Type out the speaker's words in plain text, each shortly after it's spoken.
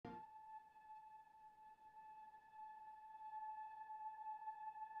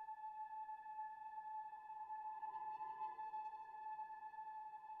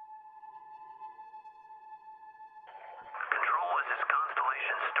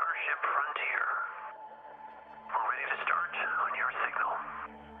Starship Frontier. We're ready to start on your signal.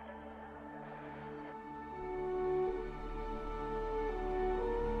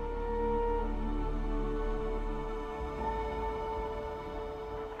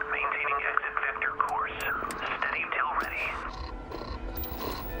 Maintaining exit vector course. Steady till ready.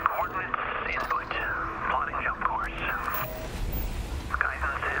 Coordinates input. Plotting jump course.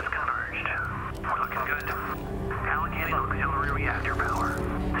 Guidance is converged. We're looking good. Allocating auxiliary reactor power.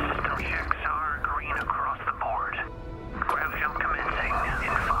 System checks are green across the board. Grav jump commencing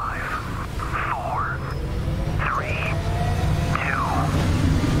in 5, 4, 3, 2,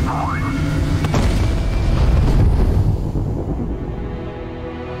 1.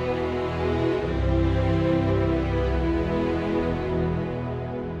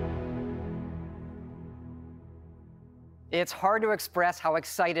 It's hard to express how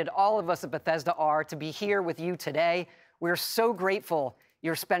excited all of us at Bethesda are to be here with you today. We're so grateful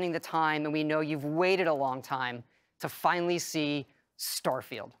you're spending the time, and we know you've waited a long time to finally see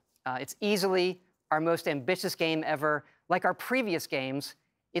Starfield. It's easily our most ambitious game ever. Like our previous games,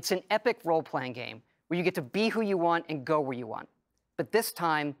 it's an epic role-playing game where you get to be who you want and go where you want. But this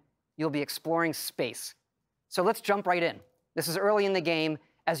time, you'll be exploring space. So let's jump right in. This is early in the game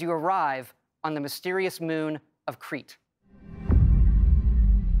as you arrive on the mysterious moon of Crete.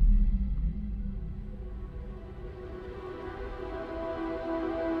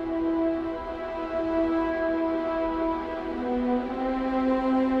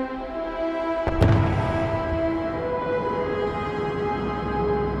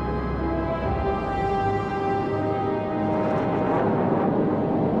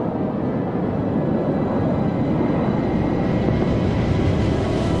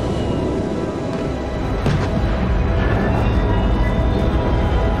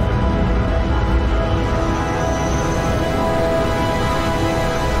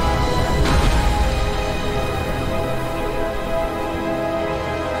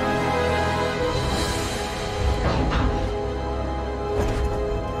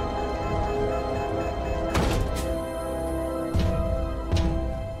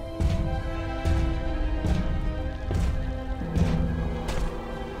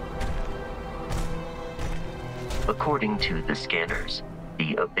 According to the scanners,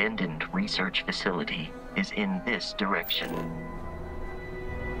 the abandoned research facility is in this direction.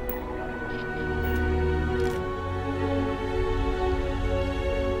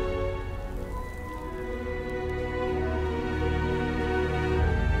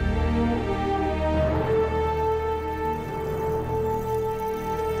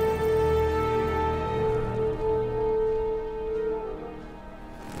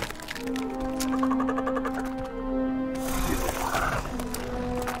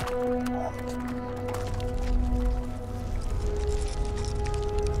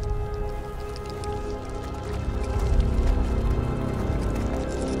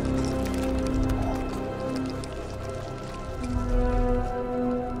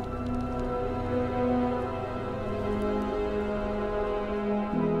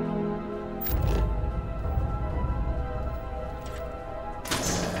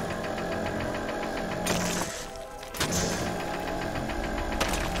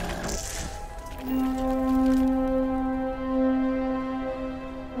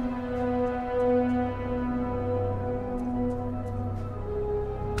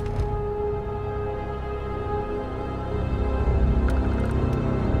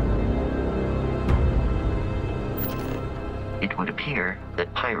 It would appear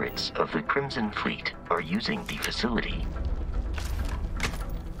that pirates of the Crimson Fleet are using the facility.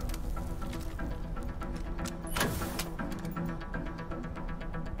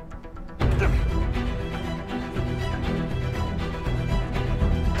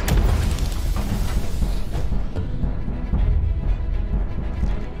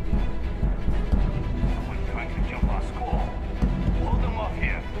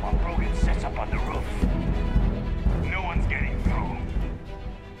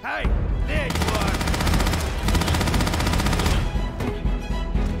 Hey, there you are!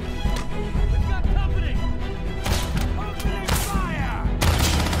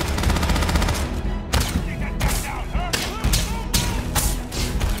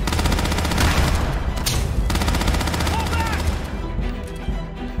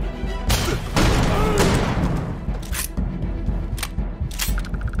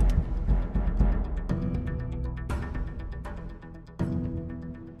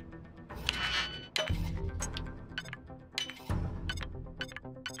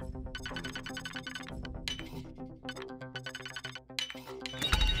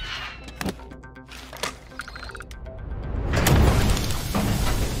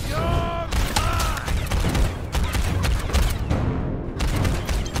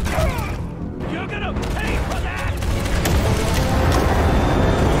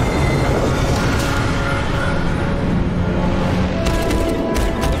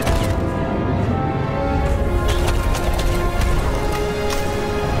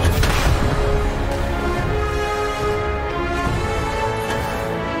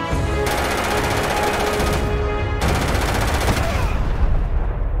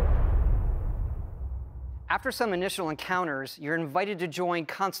 After some initial encounters, you're invited to join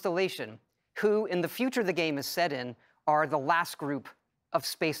Constellation, who, in the future the game is set in, are the last group of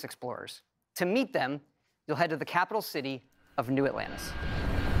space explorers. To meet them, you'll head to the capital city of New Atlantis.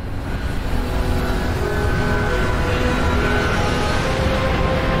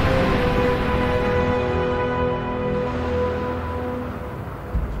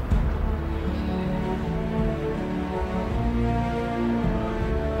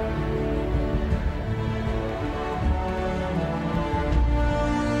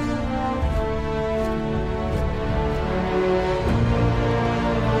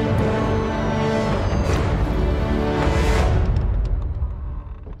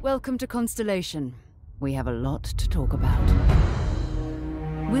 Welcome to Constellation. We have a lot to talk about.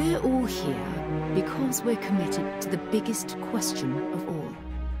 We're all here because we're committed to the biggest question of all.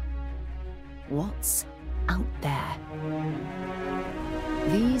 What's out there?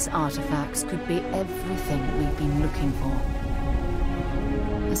 These artifacts could be everything we've been looking for.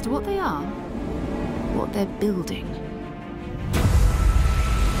 As to what they are, what they're building,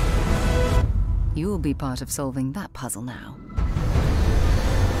 you'll be part of solving that puzzle now.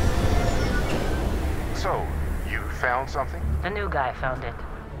 So, you found something? The new guy found it.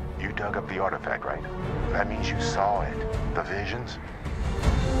 You dug up the artifact, right? That means you saw it. The visions?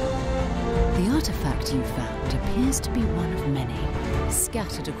 The artifact you found appears to be one of many,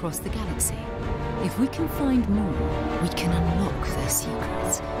 scattered across the galaxy. If we can find more, we can unlock their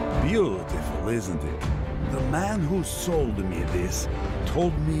secrets. Beautiful, isn't it? The man who sold me this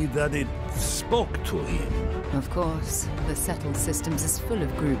told me that it spoke to him. Of course, the settled systems is full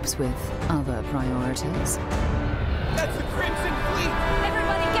of groups with other priorities. That's the Crimson Fleet!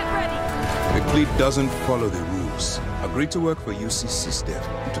 Everybody get ready! The fleet doesn't follow the rules. Agreed to work for UCC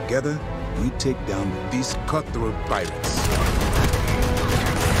Steph. Together, we take down these cutthroat pirates.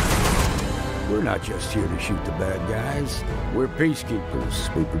 We're not just here to shoot the bad guys. We're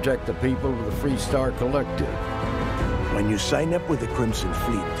peacekeepers. We protect the people of the Free Star Collective. When you sign up with the Crimson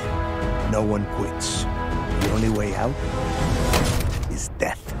Fleet, no one quits. The only way out is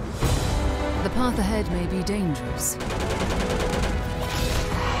death. The path ahead may be dangerous,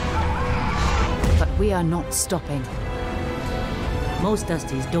 but we are not stopping. Most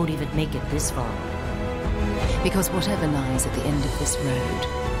Dusties don't even make it this far. Because whatever lies at the end of this road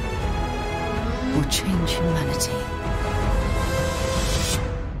will change humanity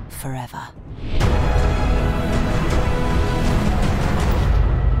forever.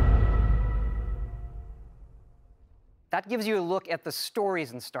 That gives you a look at the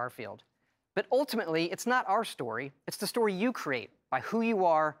stories in Starfield. But ultimately, it's not our story. It's the story you create by who you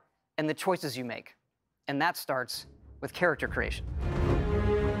are and the choices you make. And that starts with character creation.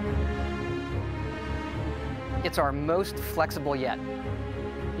 It's our most flexible yet.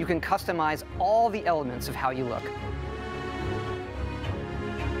 You can customize all the elements of how you look.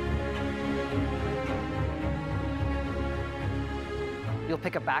 You'll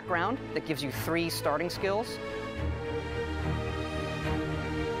pick a background that gives you 3 starting skills.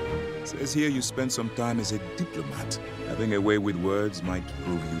 Says here you spent some time as a diplomat. Having a way with words might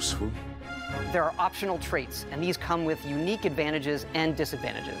prove useful. There are optional traits, and these come with unique advantages and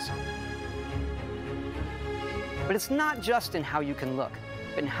disadvantages. But it's not just in how you can look,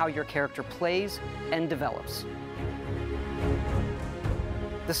 but in how your character plays and develops.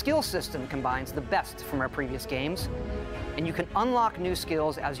 The skill system combines the best from our previous games, and you can unlock new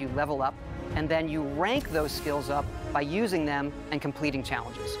skills as you level up, and then you rank those skills up by using them and completing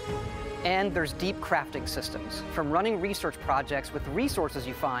challenges. And there's deep crafting systems, from running research projects with the resources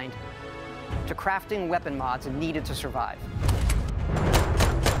you find, to crafting weapon mods needed to survive.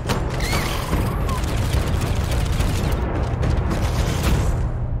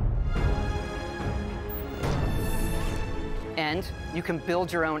 And you can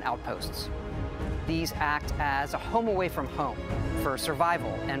build your own outposts. These act as a home away from home for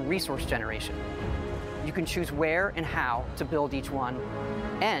survival and resource generation. You can choose where and how to build each one,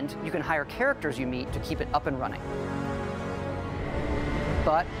 and you can hire characters you meet to keep it up and running.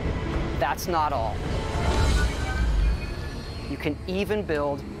 But that's not all. You can even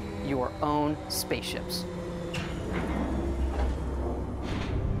build your own spaceships.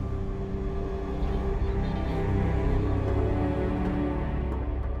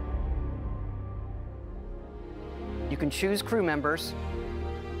 You can choose crew members,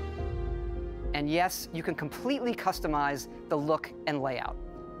 and yes, you can completely customize the look and layout.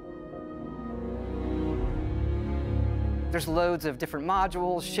 There's loads of different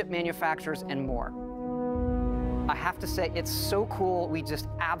modules, ship manufacturers, and more. I have to say, it's so cool. We just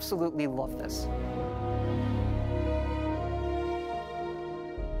absolutely love this.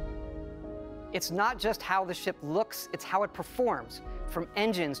 It's not just how the ship looks, it's how it performs, from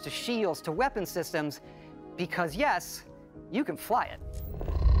engines to shields to weapon systems, because yes, you can fly it.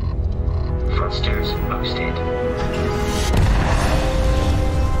 Thrusters boosted.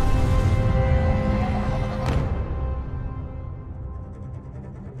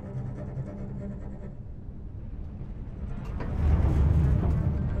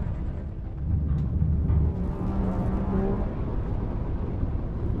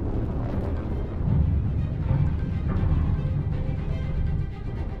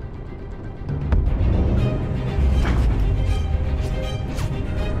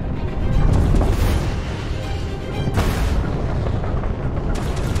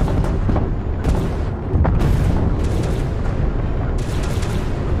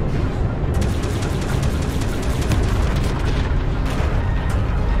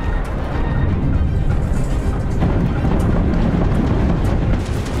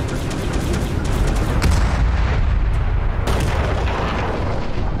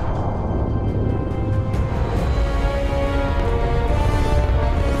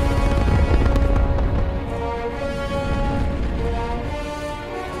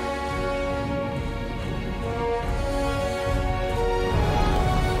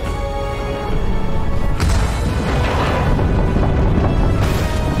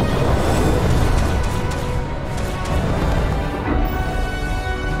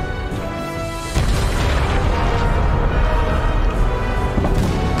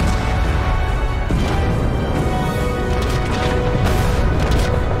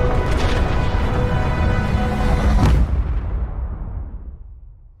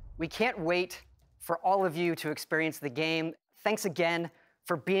 We can't wait for all of you to experience the game. Thanks again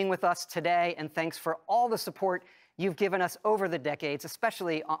for being with us today, and thanks for all the support you've given us over the decades,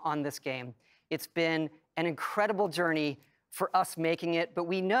 especially on this game. It's been an incredible journey for us making it, but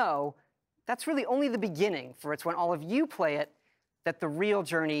we know that's really only the beginning, for it's when all of you play it that the real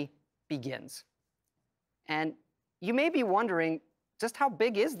journey begins. And you may be wondering, just how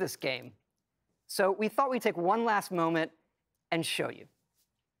big is this game? So we thought we'd take one last moment and show you.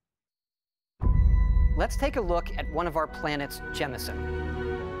 Let's take a look at one of our planets, Jemison.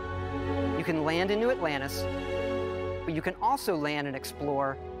 You can land into Atlantis, but you can also land and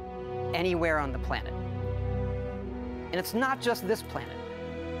explore anywhere on the planet. And it's not just this planet,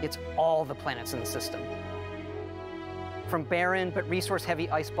 it's all the planets in the system. From barren but resource-heavy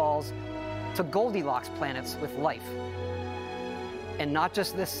ice balls to Goldilocks planets with life. And not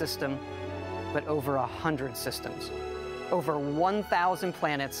just this system, but over 100 systems. Over 1,000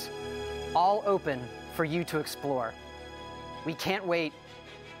 planets, all open for you to explore. We can't wait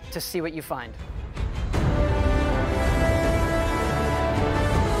to see what you find.